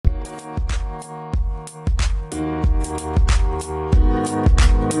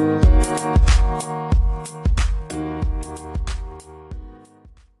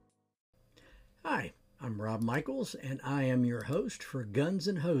Michaels, and I am your host for Guns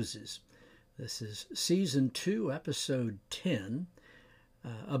and Hoses. This is Season 2, Episode 10.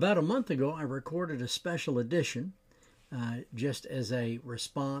 About a month ago, I recorded a special edition just as a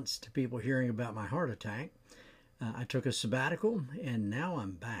response to people hearing about my heart attack. I took a sabbatical, and now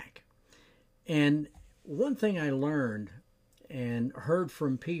I'm back. And one thing I learned and heard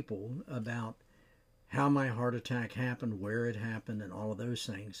from people about how my heart attack happened, where it happened, and all of those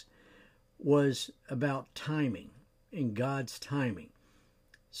things was about timing and God's timing.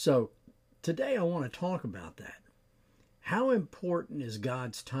 So today I want to talk about that. How important is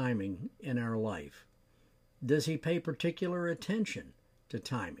God's timing in our life? Does He pay particular attention to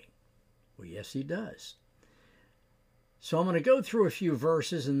timing? Well, yes, He does. So I'm going to go through a few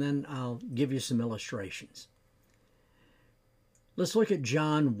verses and then I'll give you some illustrations. Let's look at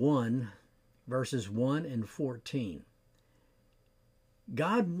John 1, verses 1 and 14.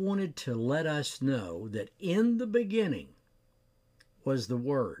 God wanted to let us know that in the beginning was the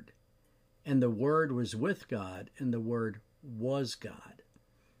Word, and the Word was with God, and the Word was God.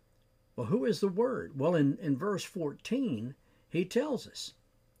 Well, who is the Word? Well, in verse 14, He tells us,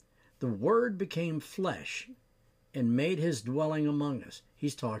 the Word became flesh and made His dwelling among us.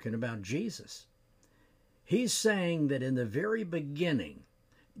 He's talking about Jesus. He's saying that in the very beginning,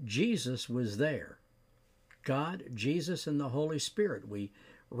 Jesus was there. God, Jesus, and the Holy Spirit. We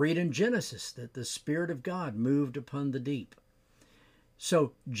read in Genesis that the Spirit of God moved upon the deep.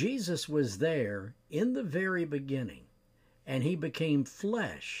 So Jesus was there in the very beginning, and He became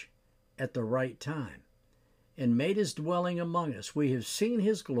flesh at the right time and made His dwelling among us. We have seen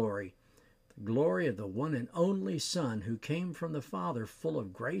His glory, the glory of the one and only Son who came from the Father, full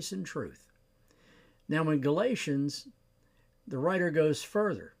of grace and truth. Now in Galatians, the writer goes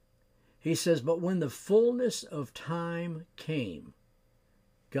further. He says, but when the fullness of time came,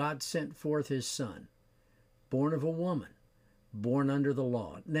 God sent forth His Son, born of a woman, born under the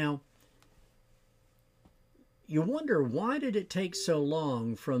law. Now, you wonder, why did it take so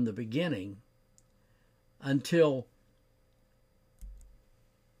long from the beginning until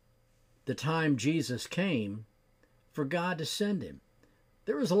the time Jesus came for God to send Him?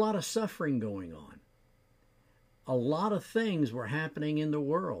 There was a lot of suffering going on. A lot of things were happening in the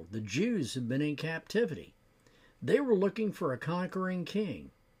world. The Jews had been in captivity. They were looking for a conquering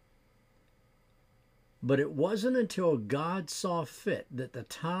king. But it wasn't until God saw fit that the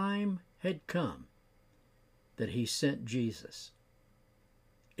time had come that He sent Jesus.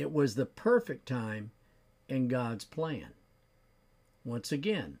 It was the perfect time in God's plan. Once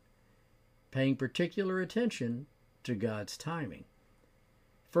again, paying particular attention to God's timing.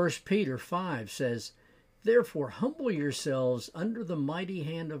 1 Peter 5 says, therefore, humble yourselves under the mighty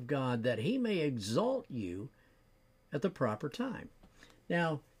hand of God, that He may exalt you at the proper time.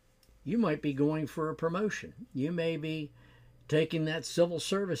 Now, you might be going for a promotion. You may be taking that civil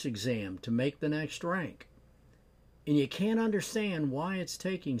service exam to make the next rank. And you can't understand why it's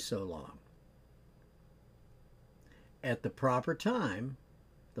taking so long. At the proper time,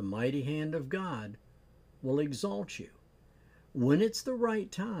 the mighty hand of God will exalt you. When it's the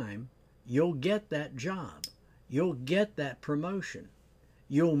right time, you'll get that job. You'll get that promotion.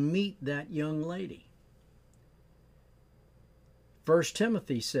 You'll meet that young lady. 1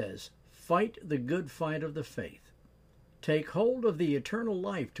 Timothy says, fight the good fight of the faith. Take hold of the eternal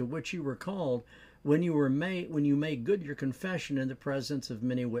life to which you were called when you made good your confession in the presence of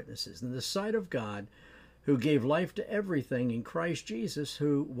many witnesses, in the sight of God, who gave life to everything in Christ Jesus,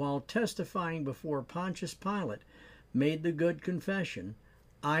 who, while testifying before Pontius Pilate, made the good confession,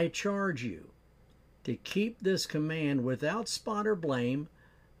 I charge you to keep this command without spot or blame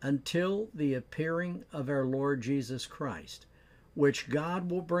until the appearing of our Lord Jesus Christ, which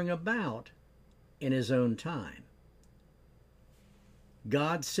God will bring about in His own time.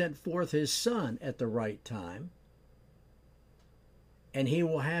 God sent forth His Son at the right time, and He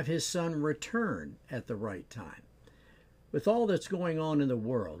will have His Son return at the right time. With all that's going on in the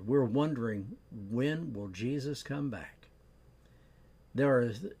world, we're wondering, when will Jesus come back? There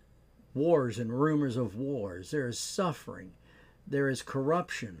are wars and rumors of wars. There is suffering. There is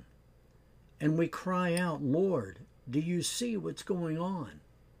corruption. And we cry out, Lord, do you see what's going on?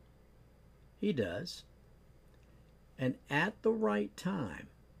 He does. And at the right time,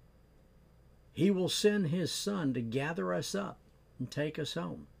 He will send His Son to gather us up and take us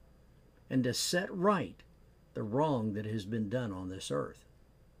home, and to set right the wrong that has been done on this earth.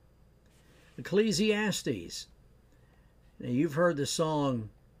 Ecclesiastes. Now, you've heard the song,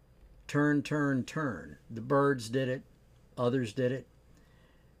 Turn, Turn, Turn. The Byrds did it. Others did it.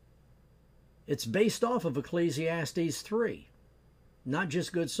 It's based off of Ecclesiastes 3, not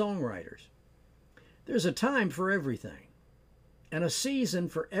just good songwriters. There's a time for everything, and a season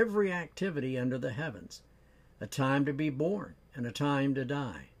for every activity under the heavens. A time to be born and a time to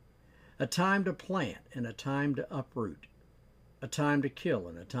die. A time to plant and a time to uproot. A time to kill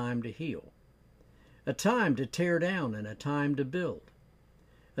and a time to heal. A time to tear down and a time to build.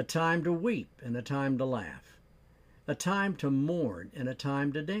 A time to weep and a time to laugh. A time to mourn and a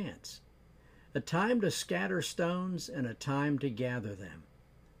time to dance. A time to scatter stones and a time to gather them.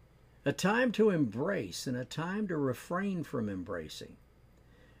 A time to embrace and a time to refrain from embracing.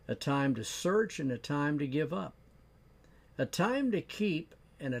 A time to search and a time to give up. A time to keep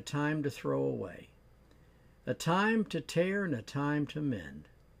and a time to throw away. A time to tear and a time to mend.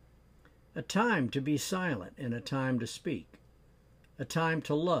 A time to be silent and a time to speak. A time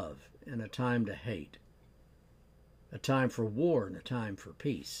to love and a time to hate. A time for war and a time for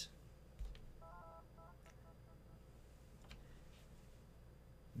peace.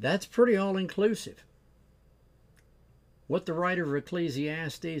 That's pretty all-inclusive. What the writer of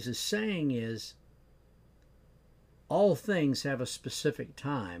Ecclesiastes is saying is, all things have a specific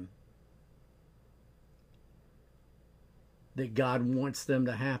time that God wants them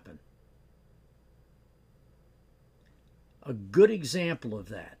to happen. A good example of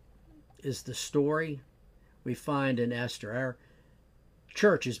that is the story we find in Esther. Our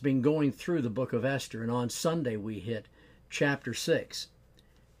church has been going through the book of Esther, and on Sunday we hit chapter 6.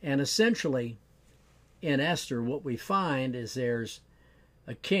 And essentially, in Esther, what we find is there's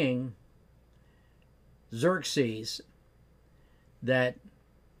a king, Xerxes, that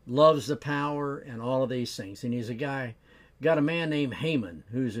loves the power and all of these things. And he's got a man named Haman,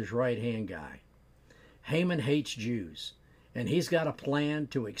 who's his right-hand guy. Haman hates Jews, and he's got a plan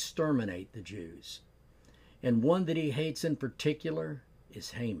to exterminate the Jews. And one that he hates in particular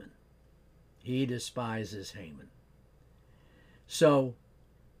is Haman. He despises Haman. So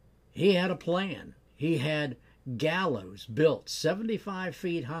he had a plan. He had gallows built 75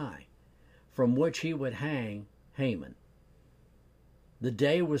 feet high from which he would hang Haman. The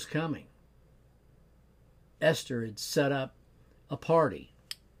day was coming. Esther had set up a party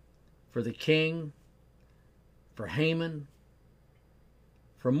for the king, for Haman,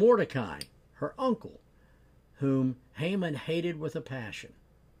 for Mordecai, her uncle, whom Haman hated with a passion.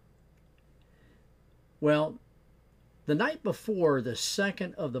 Well, the night before the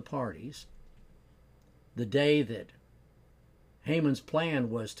second of the parties, the day that Haman's plan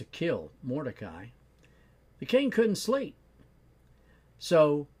was to kill Mordecai, the king couldn't sleep.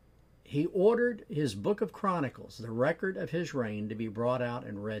 So he ordered his book of Chronicles, the record of his reign, to be brought out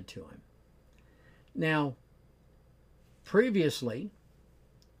and read to him. Now, previously,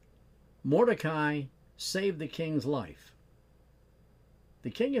 Mordecai saved the king's life. The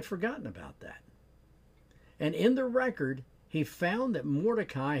king had forgotten about that. And in the record, he found that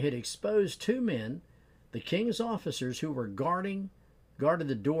Mordecai had exposed two men, the king's officers, who were guarded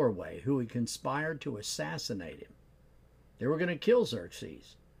the doorway, who had conspired to assassinate him. They were going to kill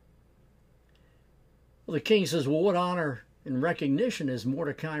Xerxes. Well, the king says, well, what honor and recognition has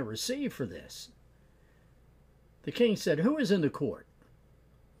Mordecai received for this? The king said, who is in the court?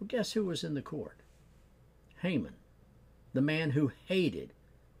 Well, guess who was in the court? Haman, the man who hated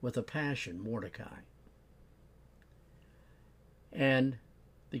with a passion Mordecai. And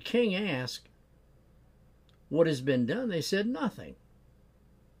the king asked, what has been done? They said, nothing.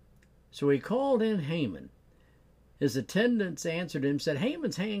 So he called in Haman. His attendants answered him, said,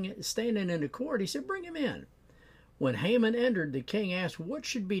 Haman's standing in the court. He said, bring him in. When Haman entered, the king asked, what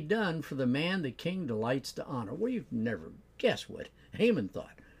should be done for the man the king delights to honor? Well, you can never guess what Haman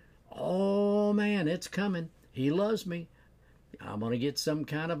thought. Oh, man, it's coming. He loves me. I'm going to get some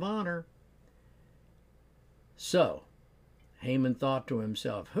kind of honor. So Haman thought to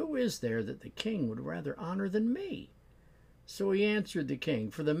himself, who is there that the king would rather honor than me? So he answered the king,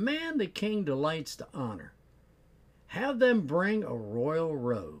 for the man the king delights to honor, have them bring a royal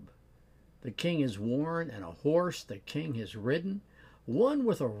robe the king has worn, and a horse the king has ridden, one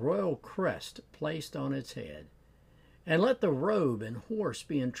with a royal crest placed on its head. And let the robe and horse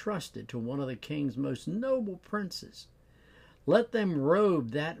be entrusted to one of the king's most noble princes. Let them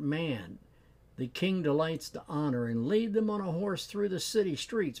robe that man the king delights to honor, and lead them on a horse through the city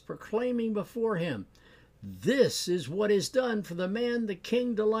streets, proclaiming before him, this is what is done for the man the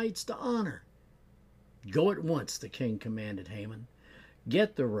king delights to honor. Go at once, the king commanded Haman.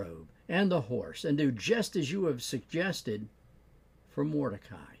 Get the robe and the horse, and do just as you have suggested for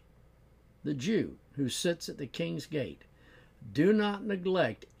Mordecai, the Jew who sits at the king's gate. Do not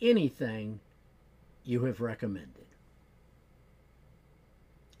neglect anything you have recommended.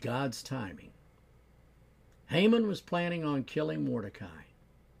 God's timing. Haman was planning on killing Mordecai.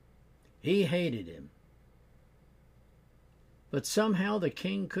 He hated him. But somehow the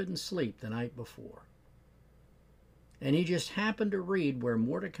king couldn't sleep the night before. And he just happened to read where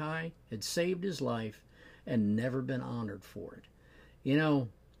Mordecai had saved his life and never been honored for it. You know,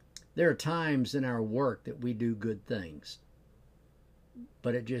 there are times in our work that we do good things,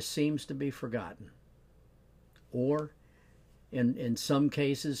 but it just seems to be forgotten. Or, in some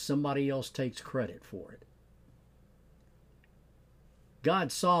cases, somebody else takes credit for it.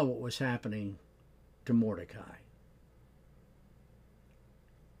 God saw what was happening to Mordecai.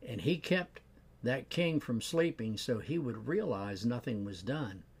 And he kept that king from sleeping so he would realize nothing was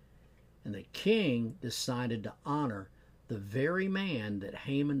done. And the king decided to honor the very man that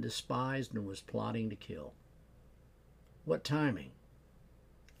Haman despised and was plotting to kill. What timing?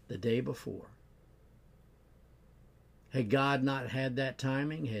 The day before. Had God not had that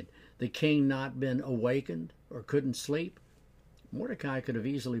timing, had the king not been awakened or couldn't sleep, Mordecai could have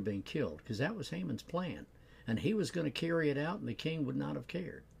easily been killed, because that was Haman's plan. And he was going to carry it out, and the king would not have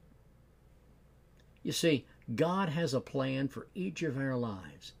cared. You see, God has a plan for each of our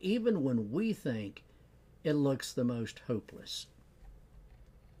lives, even when we think it looks the most hopeless.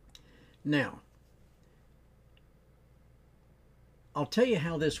 Now, I'll tell you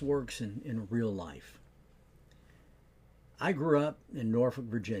how this works in real life. I grew up in Norfolk,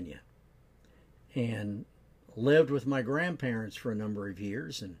 Virginia, and lived with my grandparents for a number of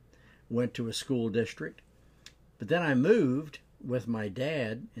years and went to a school district. But then I moved with my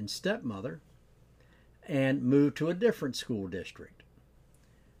dad and stepmother and moved to a different school district.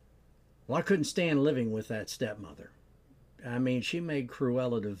 Well, I couldn't stand living with that stepmother. I mean, she made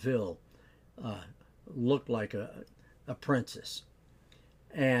Cruella de Vil look like a princess.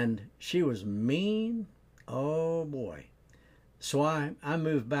 And she was mean. Oh, boy. So I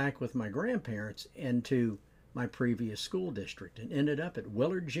moved back with my grandparents into my previous school district and ended up at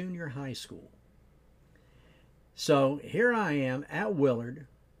Willard Junior High School. So here I am at Willard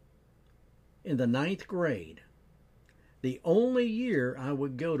in the 9th grade, the only year I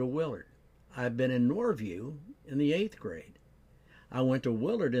would go to Willard. I've been in Norview in the 8th grade. I went to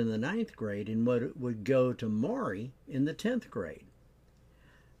Willard in the 9th grade and would go to Maury in the 10th grade.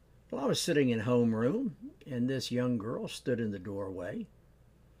 Well, I was sitting in homeroom, and this young girl stood in the doorway.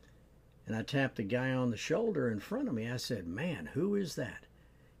 And I tapped the guy on the shoulder in front of me. I said, "Man, who is that?"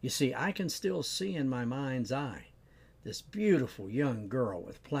 You see, I can still see in my mind's eye this beautiful young girl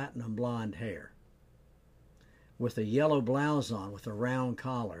with platinum blonde hair, with a yellow blouse on with a round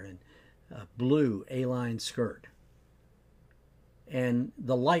collar and a blue A-line skirt. And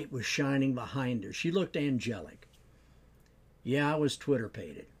the light was shining behind her. She looked angelic. Yeah, I was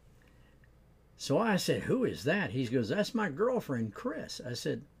Twitter-pated. So I said, "Who is that?" He goes, "That's my girlfriend, Chris." I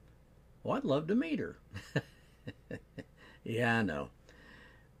said, "Well, I'd love to meet her." Yeah, I know.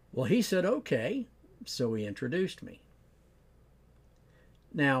 Well, he said, "Okay." So he introduced me.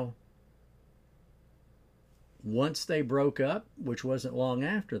 Now, once they broke up, which wasn't long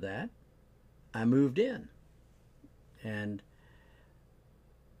after that, I moved in. And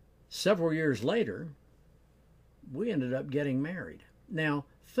several years later, we ended up getting married. Now,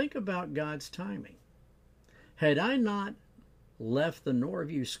 think about God's timing. Had I not left the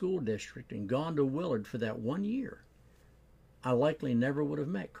Norview School District and gone to Willard for that 1 year, I likely never would have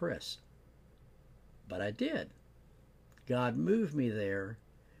met Chris. But I did. God moved me there,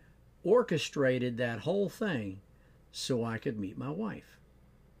 orchestrated that whole thing so I could meet my wife.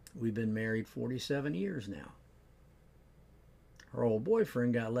 We've been married 47 years now. Her old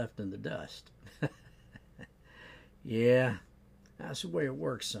boyfriend got left in the dust. Yeah, that's the way it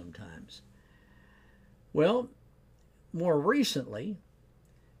works sometimes. Well, more recently,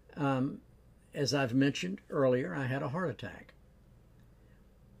 as I've mentioned earlier, I had a heart attack.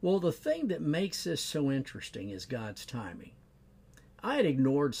 Well, the thing that makes this so interesting is God's timing. I had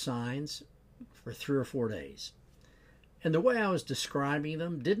ignored signs for 3 or 4 days. And the way I was describing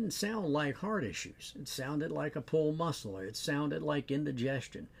them didn't sound like heart issues. It sounded like a pulled muscle, or it sounded like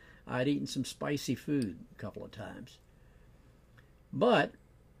indigestion. I'd eaten some spicy food a couple of times. But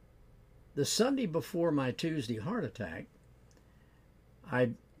the Sunday before my Tuesday heart attack,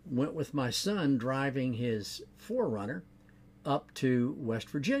 I went with my son driving his 4Runner up to West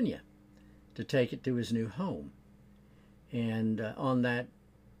Virginia to take it to his new home. And on that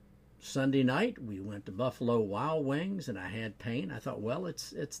Sunday night, we went to Buffalo Wild Wings, and I had pain. I thought, well,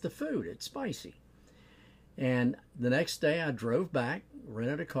 it's the food. It's spicy. And the next day, I drove back,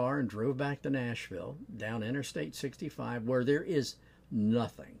 rented a car, and drove back to Nashville, down Interstate 65, where there is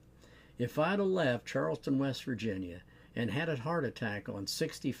nothing. If I'd have left Charleston, West Virginia, and had a heart attack on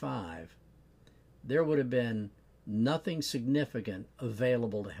 65, there would have been nothing significant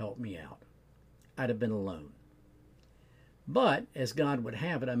available to help me out. I'd have been alone. But, as God would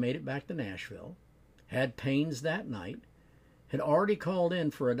have it, I made it back to Nashville, had pains that night, had already called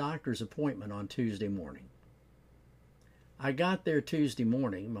in for a doctor's appointment on Tuesday morning. I got there Tuesday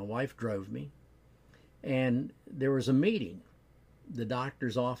morning, my wife drove me, and there was a meeting. The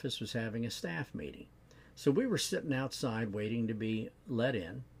doctor's office was having a staff meeting. So we were sitting outside waiting to be let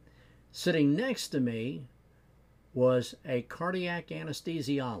in. Sitting next to me was a cardiac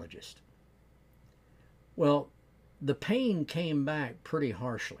anesthesiologist. Well, the pain came back pretty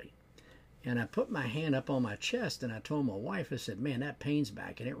harshly. And I put my hand up on my chest and I told my wife, I said, man, that pain's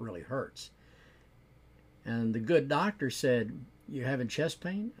back and it really hurts. And the good doctor said, you having chest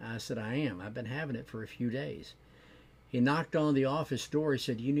pain? I said, I am. I've been having it for a few days. He knocked on the office door. He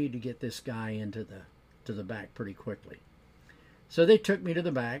said, you need to get this guy into the back pretty quickly. So they took me to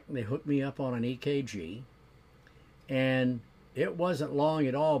the back. They hooked me up on an EKG. And it wasn't long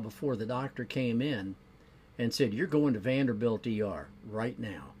at all before the doctor came in and said, you're going to Vanderbilt ER right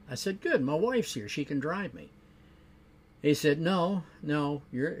now. I said, good, my wife's here. She can drive me. He said, no,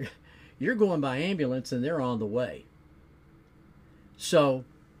 you're going by ambulance and they're on the way. So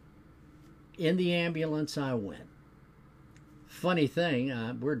in the ambulance I went. Funny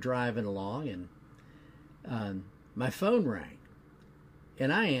thing, we're driving along and my phone rang.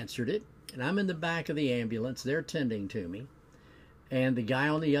 And I answered it. And I'm in the back of the ambulance. They're tending to me. And the guy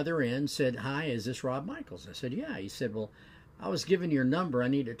on the other end said, hi, is this Rob Michaels? I said, yeah. He said, well, I was given your number. I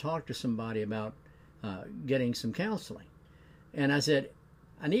need to talk to somebody about getting some counseling. And I said,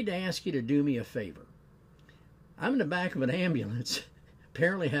 I need to ask you to do me a favor. I'm in the back of an ambulance,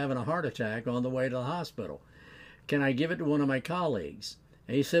 apparently having a heart attack on the way to the hospital. Can I give it to one of my colleagues?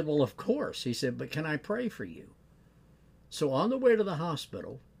 And he said, well, of course. He said, but can I pray for you? So on the way to the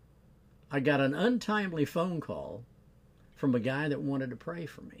hospital, I got an untimely phone call from a guy that wanted to pray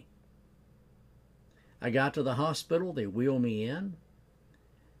for me. I got to the hospital, they wheeled me in,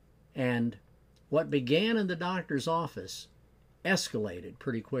 and what began in the doctor's office escalated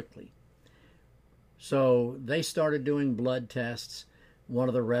pretty quickly. So they started doing blood tests. One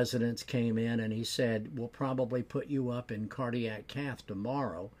of the residents came in and he said, we'll probably put you up in cardiac cath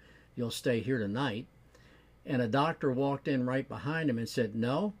tomorrow. You'll stay here tonight. And a doctor walked in right behind him and said,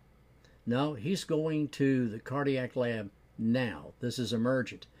 no, he's going to the cardiac lab now. This is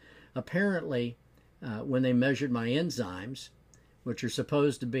emergent. Apparently, when they measured my enzymes, which are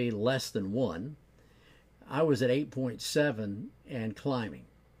supposed to be less than 1, I was at 8.7 and climbing,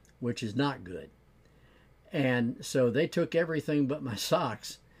 which is not good. And so they took everything but my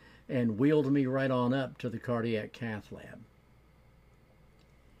socks and wheeled me right on up to the cardiac cath lab.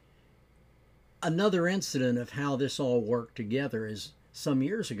 Another incident of how this all worked together is some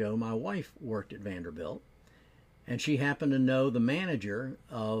years ago, my wife worked at Vanderbilt, and she happened to know the manager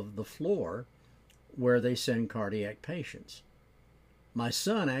of the floor where they send cardiac patients. My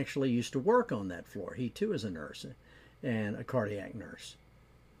son actually used to work on that floor. He too is a nurse and a cardiac nurse.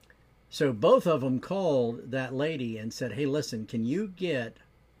 So both of them called that lady and said, hey, listen, can you get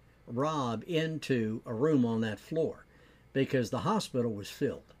Rob into a room on that floor? Because the hospital was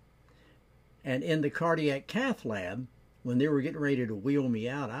filled. And in the cardiac cath lab, when they were getting ready to wheel me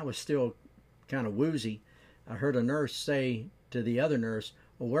out, I was still kind of woozy. I heard a nurse say to the other nurse,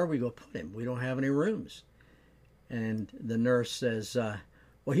 well, where are we going to put him? We don't have any rooms. And the nurse says,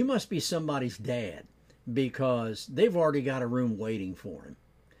 well, he must be somebody's dad because they've already got a room waiting for him.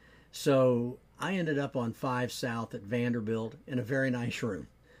 So I ended up on 5 South at Vanderbilt in a very nice room.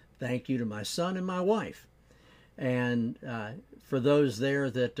 Thank you to my son and my wife. And for those there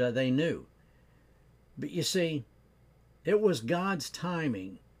that they knew. But you see, it was God's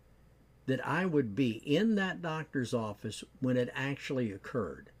timing that I would be in that doctor's office when it actually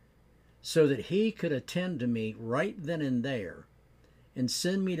occurred, so that he could attend to me right then and there and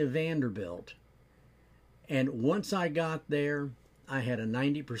send me to Vanderbilt. And once I got there, I had a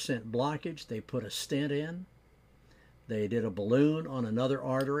 90% blockage. They put a stent in. They did a balloon on another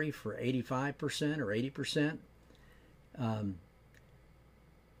artery for 85% or 80%.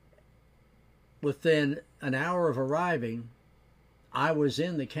 Within an hour of arriving, I was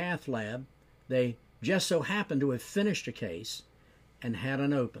in the cath lab. They just so happened to have finished a case and had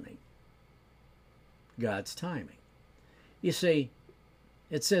an opening. God's timing. You see,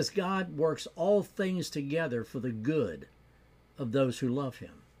 it says God works all things together for the good of those who love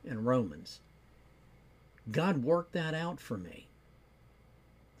him in Romans. God worked that out for me.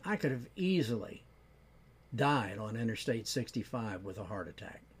 I could have easily died on Interstate 65 with a heart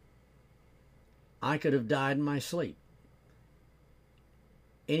attack. I could have died in my sleep.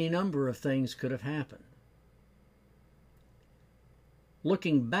 Any number of things could have happened.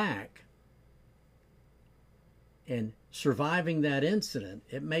 looking back and surviving that incident,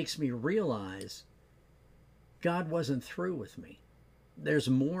 it makes me realize God wasn't through with me. There's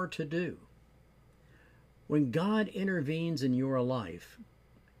more to do. When God intervenes in your life,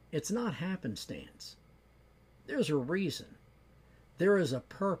 it's not happenstance. There's a reason. There is a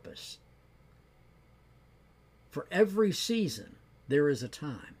purpose. For every season, there is a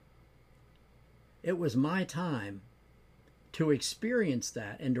time. It was my time to experience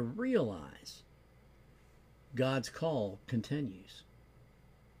that and to realize God's call continues.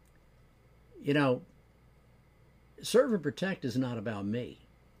 You know, serve and protect is not about me.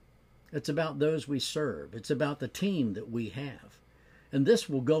 It's about those we serve. It's about the team that we have. And this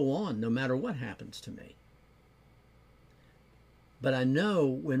will go on no matter what happens to me. But I know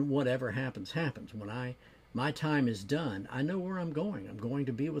when whatever happens, happens. When my time is done, I know where I'm going. I'm going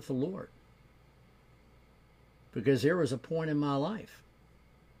to be with the Lord. Because there was a point in my life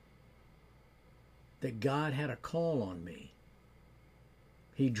that God had a call on me.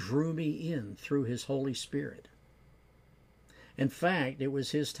 He drew me in through His Holy Spirit. In fact, it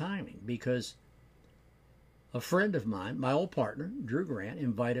was His timing, because a friend of mine, my old partner, Drew Grant,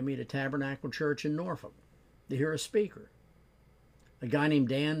 invited me to Tabernacle Church in Norfolk to hear a speaker, a guy named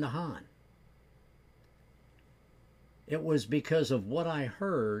Dan Nahan. It was because of what I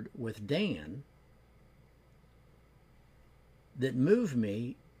heard with Dan that moved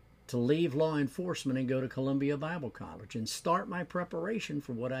me to leave law enforcement and go to Columbia Bible College and start my preparation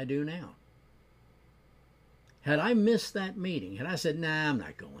for what I do now. Had I missed that meeting, had I said, nah, I'm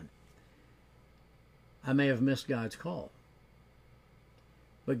not going, I may have missed God's call.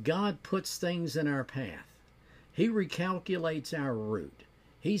 But God puts things in our path. He recalculates our route.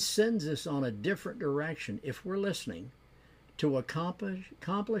 He sends us on a different direction, if we're listening, to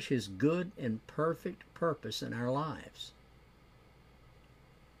accomplish His good and perfect purpose in our lives.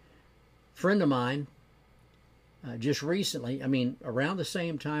 A friend of mine, just recently, around the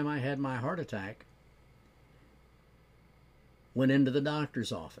same time I had my heart attack, went into the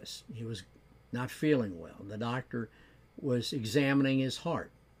doctor's office. He was not feeling well. The doctor was examining his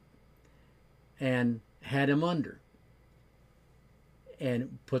heart and had him under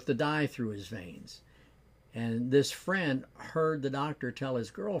and put the dye through his veins. And this friend heard the doctor tell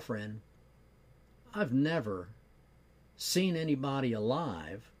his girlfriend, I've never seen anybody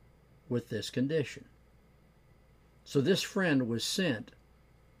alive with this condition. So this friend was sent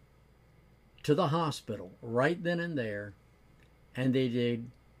to the hospital right then and there, and they did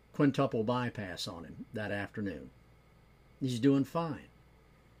quintuple bypass on him that afternoon. He's doing fine.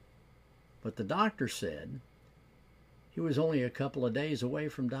 But the doctor said he was only a couple of days away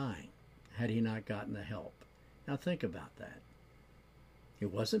from dying had he not gotten the help. Now think about that. He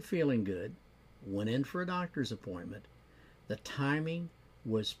wasn't feeling good, went in for a doctor's appointment. The timing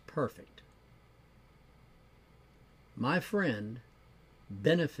was perfect. My friend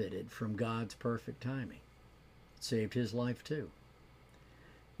benefited from God's perfect timing. It saved his life too.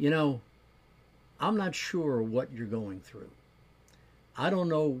 You know, I'm not sure what you're going through. I don't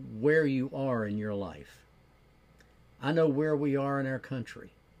know where you are in your life. I know where we are in our country.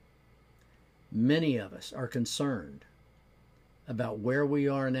 Many of us are concerned about where we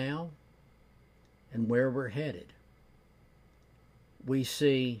are now and where we're headed. We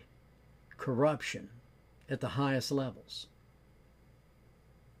see corruption at the highest levels.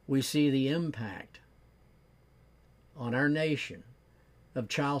 We see the impact on our nation of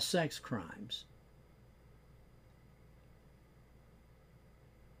child sex crimes.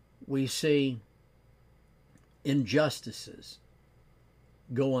 We see injustices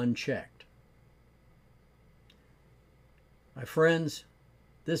go unchecked. My friends,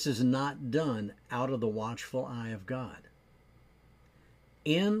 this is not done out of the watchful eye of God.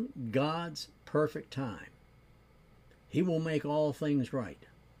 In God's perfect time, He will make all things right.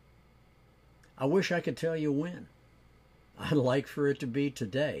 I wish I could tell you when. I'd like for it to be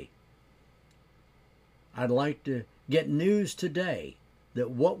today. I'd like to get news today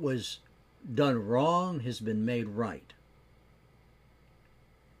that what was done wrong has been made right.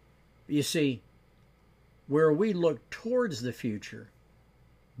 You see, where we look towards the future,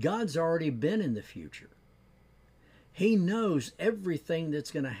 God's already been in the future. He knows everything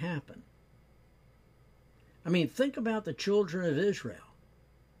that's going to happen. Think about the children of Israel.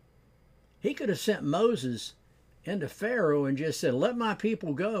 He could have sent Moses into Pharaoh and just said, let my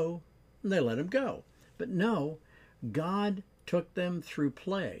people go, and they let him go. But no, God took them through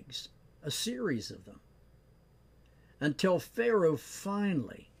plagues, a series of them, until Pharaoh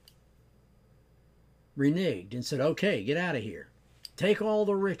finally reneged and said, okay, get out of here. Take all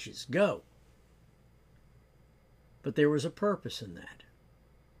the riches, go. But there was a purpose in that.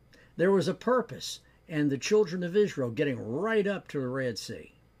 There was a purpose, and the children of Israel getting right up to the Red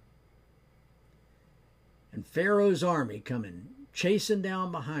Sea. And Pharaoh's army coming chasing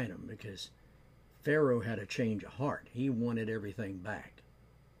down behind them because Pharaoh had a change of heart. He wanted everything back.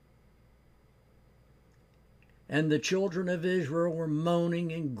 And the children of Israel were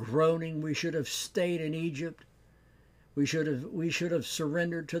moaning and groaning. We should have stayed in Egypt. We should have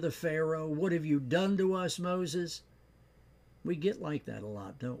surrendered to the Pharaoh. What have you done to us, Moses? We get like that a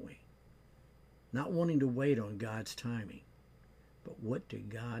lot, don't we? Not wanting to wait on God's timing. But what did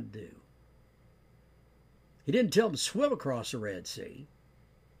God do? He didn't tell them to swim across the Red Sea.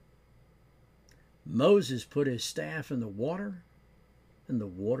 Moses put his staff in the water, and the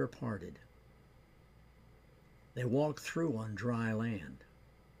water parted. They walked through on dry land.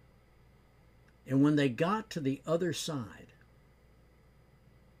 And when they got to the other side,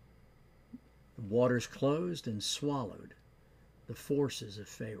 the waters closed and swallowed the forces of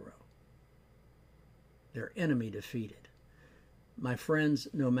Pharaoh. Their enemy defeated. My friends,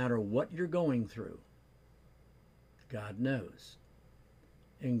 no matter what you're going through, God knows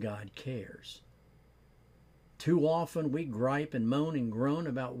and God cares. Too often we gripe and moan and groan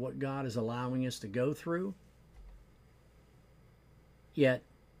about what God is allowing us to go through. Yet,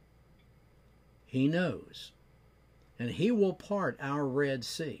 He knows, and He will part our Red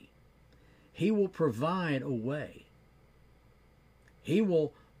Sea. He will provide a way. He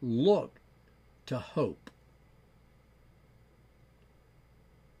will look to hope.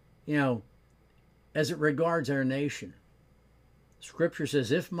 You know, as it regards our nation, Scripture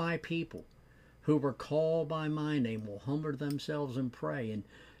says, if my people who were called by my name will humble themselves and pray and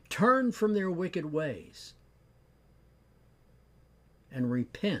turn from their wicked ways and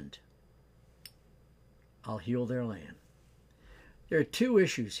repent, I'll heal their land. There are two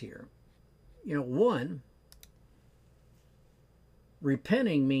issues here. You know, one,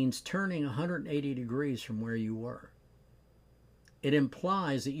 repenting means turning 180 degrees from where you were. It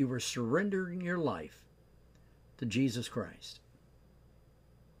implies that you were surrendering your life to Jesus Christ.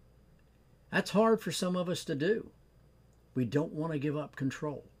 That's hard for some of us to do. We don't want to give up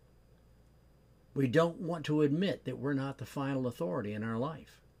control. We don't want to admit that we're not the final authority in our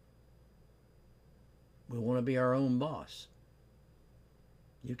life. We want to be our own boss.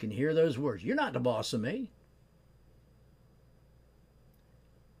 You can hear those words. You're not the boss of me.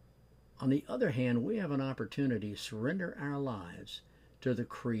 On the other hand, we have an opportunity to surrender our lives to the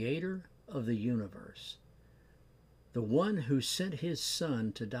Creator of the universe, the one who sent His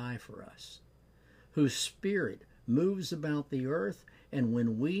Son to die for us, whose Spirit moves about the earth, and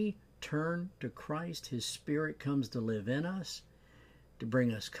when we turn to Christ, His Spirit comes to live in us, to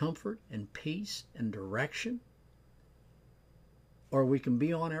bring us comfort and peace and direction. Or we can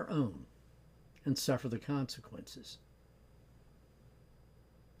be on our own and suffer the consequences.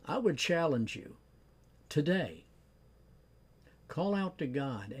 I would challenge you today, call out to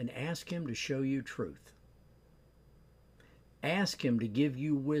God and ask Him to show you truth. Ask Him to give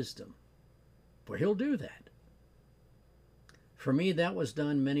you wisdom, for He'll do that. For me, that was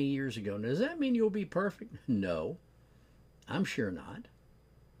done many years ago. Now, does that mean you'll be perfect? No, I'm sure not.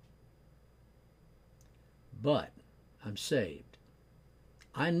 But I'm saved.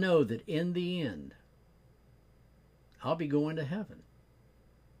 I know that in the end, I'll be going to heaven.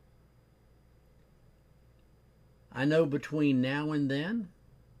 I know between now and then,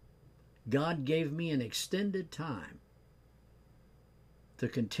 God gave me an extended time to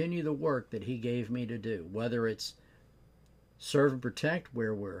continue the work that He gave me to do, whether it's Serve and Protect,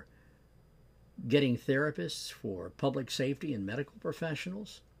 where we're getting therapists for public safety and medical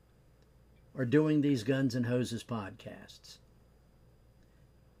professionals, or doing these Guns and Hoses podcasts.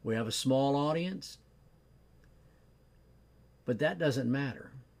 We have a small audience, but that doesn't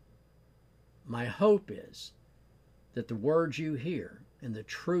matter. My hope is that the words you hear and the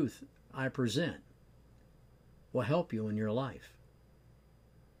truth I present will help you in your life.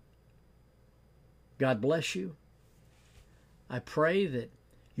 God bless you. I pray that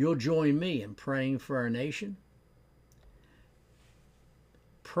you'll join me in praying for our nation.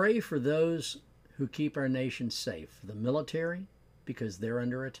 Pray for those who keep our nation safe, the military, because they're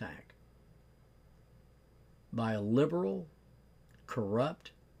under attack by a liberal,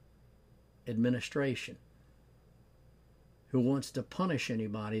 corrupt administration who wants to punish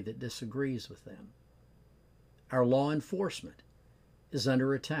anybody that disagrees with them. Our law enforcement is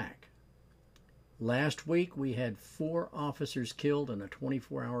under attack. Last week, we had 4 officers killed in a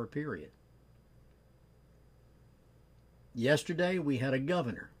 24-hour period. Yesterday, we had a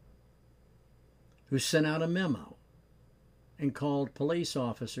governor who sent out a memo and called police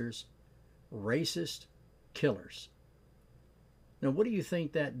officers racist killers. Now, what do you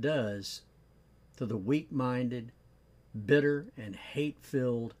think that does to the weak-minded, bitter, and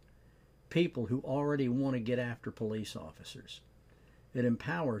hate-filled people who already want to get after police officers? It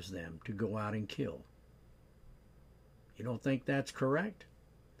empowers them to go out and kill. You don't think that's correct?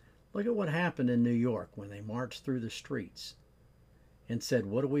 Look at what happened in New York when they marched through the streets and said,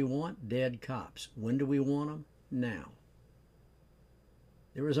 what do we want? Dead cops. When do we want them? Now.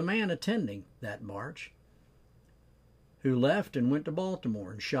 There was a man attending that march who left and went to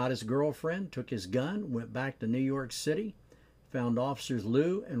Baltimore and shot his girlfriend, took his gun, went back to New York City, found officers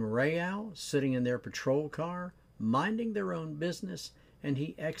Liu and Rayao sitting in their patrol car, minding their own business, and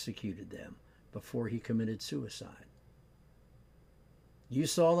he executed them before he committed suicide. You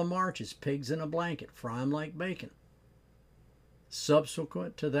saw the marches, pigs in a blanket, fry them like bacon.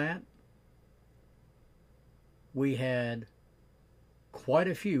 Subsequent to that, we had quite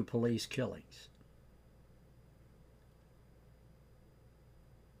a few police killings.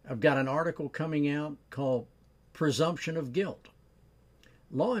 I've got an article coming out called Presumption of Guilt.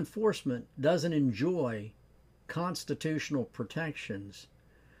 Law enforcement doesn't enjoy constitutional protections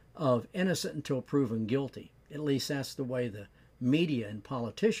of innocent until proven guilty. At least that's the way the media and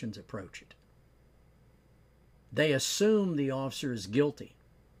politicians approach it. They assume the officer is guilty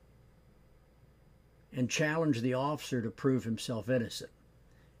and challenge the officer to prove himself innocent.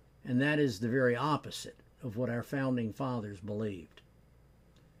 And that is the very opposite of what our founding fathers believed.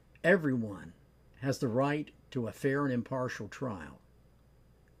 Everyone has the right to a fair and impartial trial.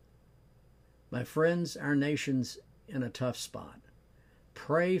 My friends, our nation's in a tough spot.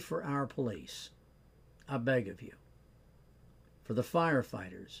 Pray for our police. I beg of you. For the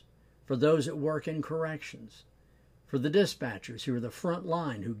firefighters, for those that work in corrections, for the dispatchers who are the front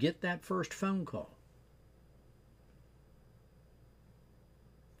line who get that first phone call,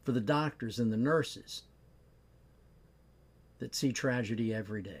 for the doctors and the nurses that see tragedy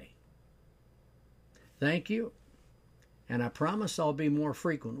every day. Thank you, and I promise I'll be more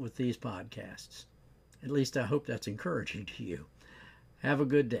frequent with these podcasts. At least I hope that's encouraging to you. Have a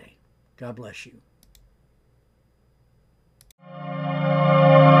good day. God bless you.